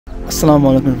Assalamu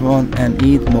alaikum everyone and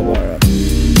Eid Mubarak.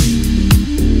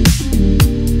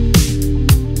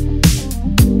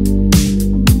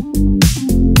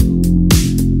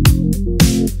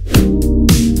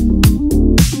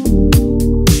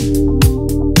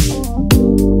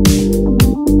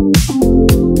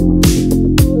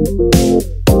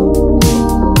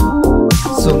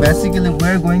 So basically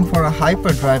we're going for a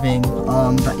hyper driving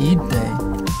on the Eid day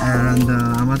and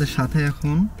আমাদের সাথে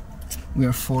এখন we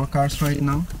are 4 cars right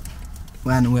now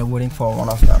and we're waiting for one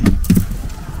of them.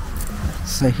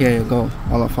 So here you go,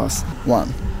 all of us. 1,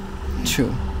 2,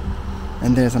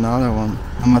 and there's another one,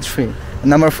 number 3. And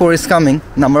number 4 is coming.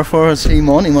 Number 4 is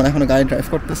Imon ekhon gari drive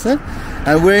korteche,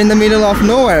 and we're in the middle of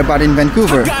nowhere but in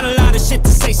Vancouver. I got a lot of shit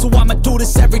to say, so I'ma do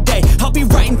this every day. I'll be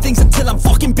writing things until I'm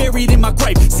fucking buried in my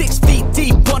grave. 6 feet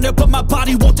deep under, but my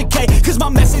body won't decay, cause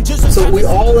my messages are... So we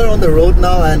all are on the road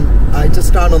now and I just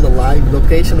turned on the live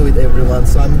location with everyone.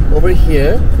 So I'm over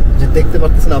here. যে দেখতে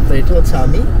পাচ্ছেন আপনারা, এটা হচ্ছে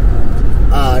আমি,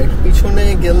 আর পিছনে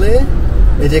গেলে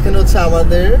এই যেখানে হচ্ছে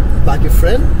আমাদের বাকি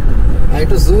ফ্রেন্ড, আর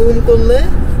একটু জুম করলে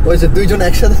ওই যে দুইজন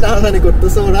একসাথে টানাটানি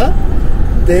করতেছে ওরা।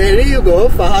 There you go,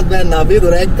 ফাহাদ ভাই নাবিদ,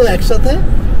 ওরা একদম একসাথে,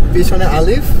 পিছনে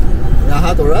আলিফ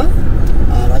রাহাত ওরা,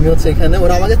 আর আমি হচ্ছে এখানে।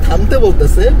 ওরা আমাকে থামতে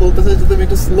বলতেছে যে তুমি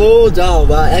একটু স্লো যাও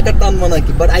বা একা টানবো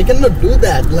নাকি, but I can not do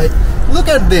that. Like look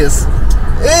at this,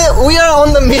 we are on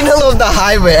the middle of the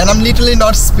highway and I'm literally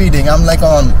not speeding. I'm like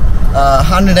on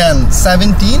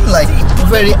 117, like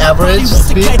very average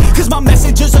speed. Cause my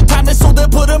messages are timeless, so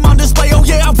they'll put them on display. Oh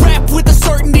yeah, I rap with a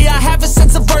certainty, I have a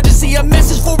sense of urgency, a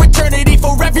message for eternity,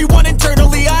 for everyone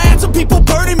internally. I had some people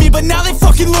burning me, but now they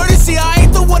fucking learn to see I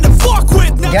ain't the one to fuck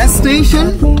with. Now gas station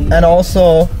and also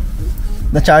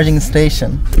the charging station.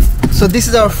 So this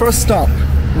is our first stop.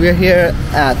 We are here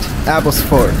at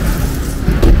Abbotsford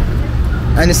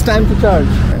and it's time to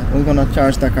charge. We're gonna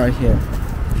charge the car here.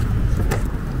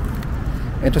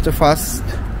 It was the first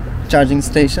charging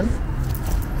station,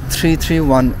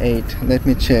 3318. Let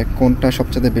me check কোনটা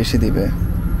সবচেয়ে বেশি দিবে।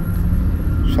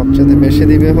 সবচেয়ে বেশি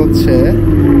দিবে হচ্ছে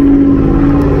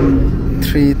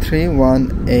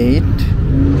 3318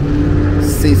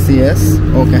 CCS.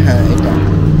 ওকে, হ্যাঁ এটা।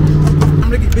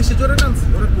 আমরা কি বেশি জোরে টানছি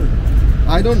ওরা কই?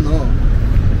 I don't know.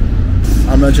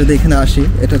 আমরা যদি এখানে আসি,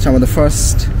 এটা হচ্ছে আমাদের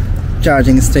first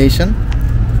charging station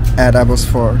at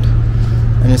Abbotsford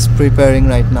and it's preparing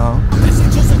right now.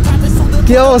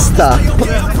 কি অবস্থা?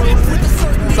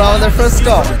 So our first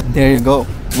stop. There you go.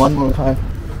 One more time.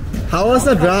 How was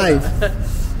the drive?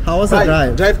 How was the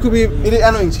drive? Drive could be really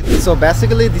annoying. So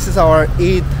basically this is our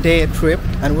 8-day trip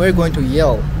and we're going to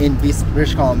Yale in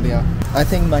British Columbia. I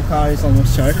think my car is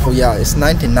almost charged. Oh yeah, it's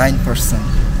 99%.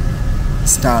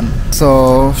 It's done. So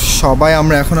সবাই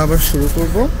আমরা এখন আবার শুরু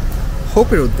করব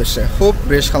হোপের উদ্দেশ্যে, hope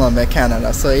British Columbia,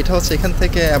 Canada. So এটা হচ্ছে এখান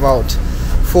থেকে about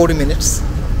 40 minutes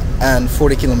and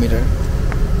 40 kilometers.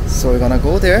 So we're gonna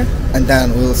go there and then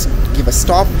we'll give a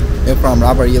stop এরপর আমরা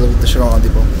আবার ইয়েলোর উদ্দেশ্যে রওনা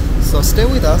দিব। So stay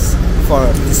with us for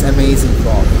this amazing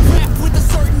vlog.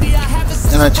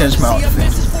 And I changed my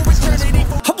outfit.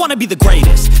 I wanna be the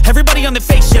greatest. Everybody on the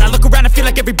fake shit, I look around and feel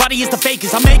like everybody is the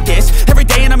fakest. I make this every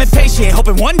day and I'm impatient,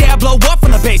 hoping one day I blow up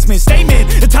from the basement. Statement,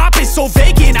 the top is so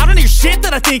vacant, I don't hear shit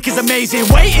that I think is amazing.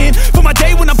 Waiting for my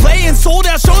day when I'm playing sold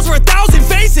out shows for 1,000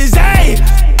 faces. Hey,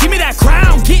 give me that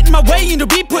crown, get in my way and to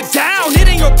be put down. It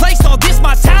ain't your place, all this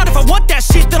my town. If I want that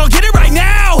shit, then I'll get it right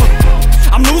now.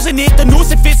 I'm losing it, the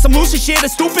noose it fits, some loose shit, a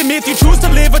stupid myth. You choose to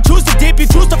live or choose to dip, you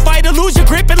choose to fight or lose your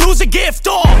grip and lose a gift.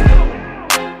 Oh,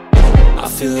 I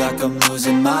feel like I'm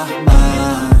losing my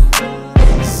mind.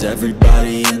 Is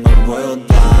everybody in the world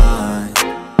blind?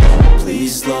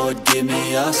 Please, Lord, give me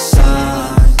a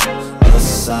sign, a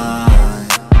sign.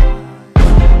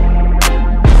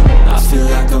 I feel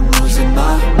like I'm losing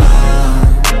my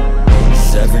mind.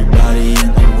 Is everybody in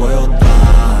the world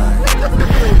blind?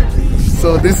 So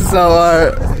this is our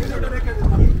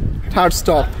third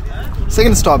stop,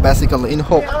 second stop basically, in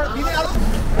Hope.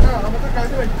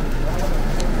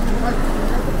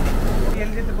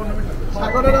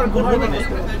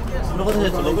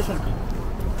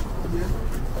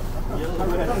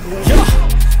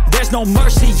 there's no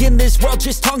mercy in this world,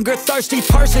 just hunger thirsty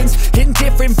persons in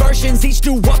different versions, each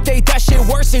new update that shit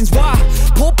worsens. Why?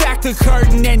 Pull back the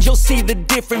curtain and you'll see the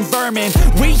different vermin.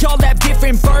 We all have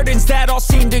different burdens that all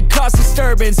seem to cause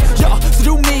disturbance. Yo, so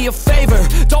do me a favor,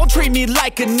 don't treat me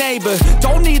like a neighbor.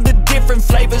 Don't need the different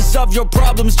flavors of your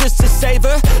problems just to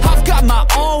savor. I've got my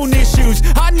own issues,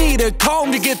 I need a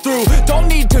comb to get through. Don't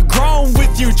need to groan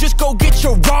with you, just go get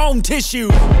your own tissue.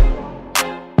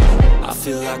 I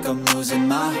feel like I'm losing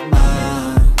my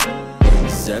mind.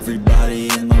 Is everybody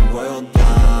in the world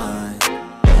blind?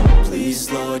 Please,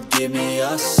 Lord, give me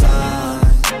a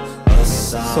sign,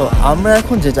 so আমরা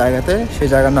এখন যে জায়গাতে সেই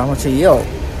জায়গার নাম হচ্ছে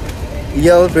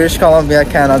Yale British Columbia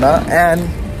Canada and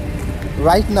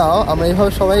right now আমরা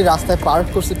এইভাবে সবাই রাস্তায় পার্ক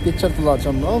করছি পিকচার তোলার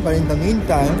জন্য but in the mean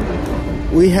time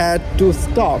we had to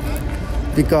stop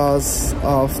because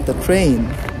of the train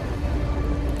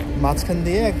মাঝখান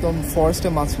দিয়ে একদম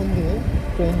ফরেস্টের মাঝখান দিয়ে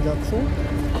ট্রেন যাচ্ছে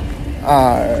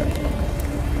আর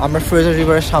আমরা ফ্রেজার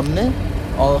রিভারের সামনে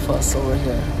all of us over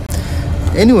here.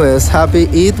 Anyways, happy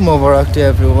Eid Mubarak to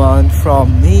everyone from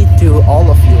me to all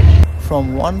of you from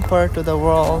one part of the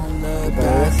world to the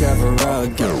rest.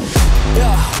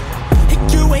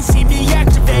 You ain't see me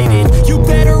activated. You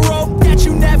better hope that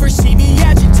you never see me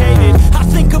agitated. I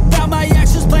think about my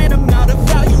actions, plan them out,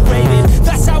 evaluated.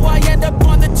 That's how I end up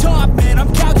on the top, man,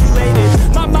 I'm calculated.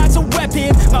 My mind's a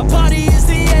weapon, my body is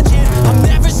the engine. I'm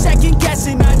never second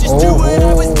guessing, I just do what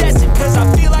I was destined. Cause I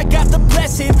feel I got the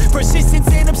blessing, persistence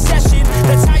and obsession.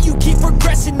 That's how you keep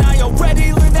progressing, I already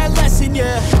learned that lesson,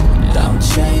 yeah. I'm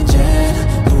changing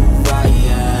who I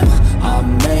am. I'm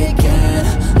making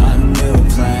a new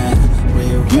plan.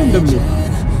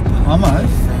 আমার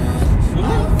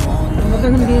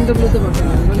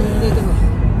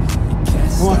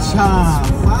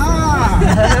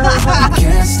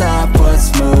Can't stop what's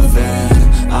moving.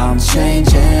 I'm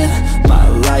changing my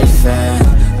life and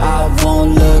I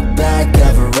won't look back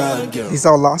ever again. This is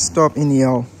our last stop in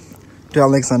Yale to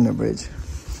Alexander Bridge,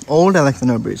 old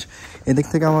Alexander Bridge. এদিক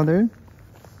থেকে আমাদের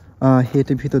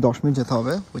হেঁটে ভিতরে 10 minute যেতে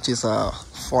হবে, which is a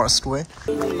forest way.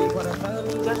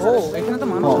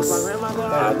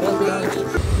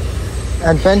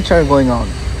 Adventure going on.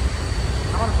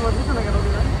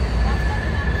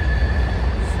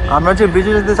 আমরা যে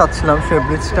ব্রিজে যেতে চাচ্ছিলাম সেই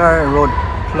ব্রিজটার road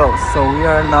close, so we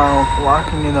are now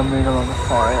walking in the middle of the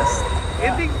forest.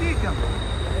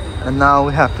 And now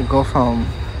we have to go from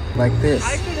like this.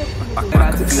 I can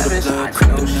feel the blood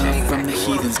creeping up from the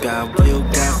heathens. Got will,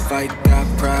 got fight, got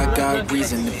pride, got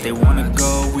reason. If they wanna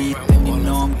go eat, then you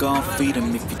know I'm gon' feed them.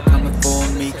 If you're coming for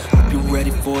me, hope you're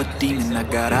ready for a demon. I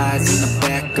got eyes in the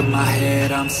back of my head,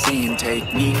 I'm seeing. Take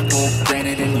me for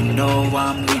granted and you know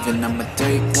I'm leaving. I'ma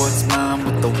take what's mine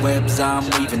with the webs I'm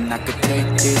weaving. I could take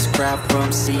this crowd from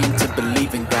seeing to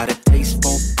believing. Got a taste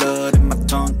for blood and my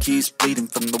tongue keeps bleeding.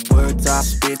 From the words I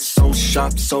spit, so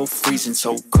sharp, so freezing.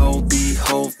 So cold,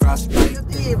 behold, frostbite.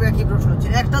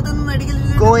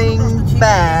 Going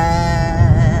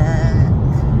back.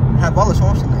 হ্যাঁ বলো,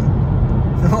 সমস্যা নেই।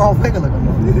 Of হয়ে গেল কেন?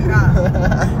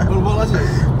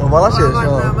 বলা শেষ।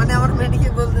 মানে আমার মেডিকে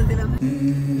বলতেছিলাম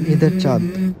ঈদের চাঁদ।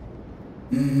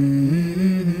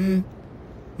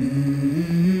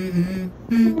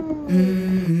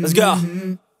 Let's go.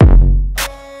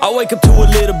 I wake up to a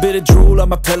little bit of drool on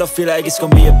my pillow, feel like it's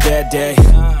gonna be a bad day.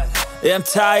 Yeah, I'm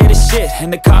tired of shit, and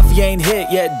the coffee ain't hit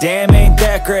yet, damn, ain't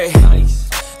that great.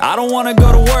 I don't wanna go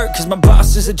to work, cause my boss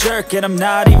is a jerk, and I'm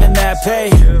not even that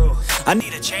paid. I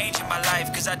need a change in my life,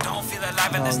 cause I don't feel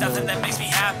alive, and there's nothing that makes me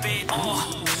happy.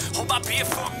 Hold my beer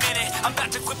for a minute, I'm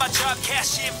about to quit my job,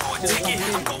 cash in for a ticket.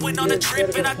 I'm going on a trip,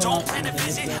 and I don't plan to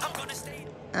visit, I'm gonna stay.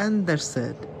 And that's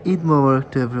it. Eid Mubarak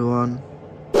to everyone.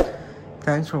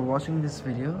 Thanks for watching this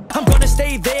video. I'm gonna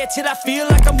stay there till I feel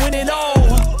like I'm winning all.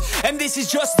 And this is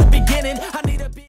just the beginning. I need a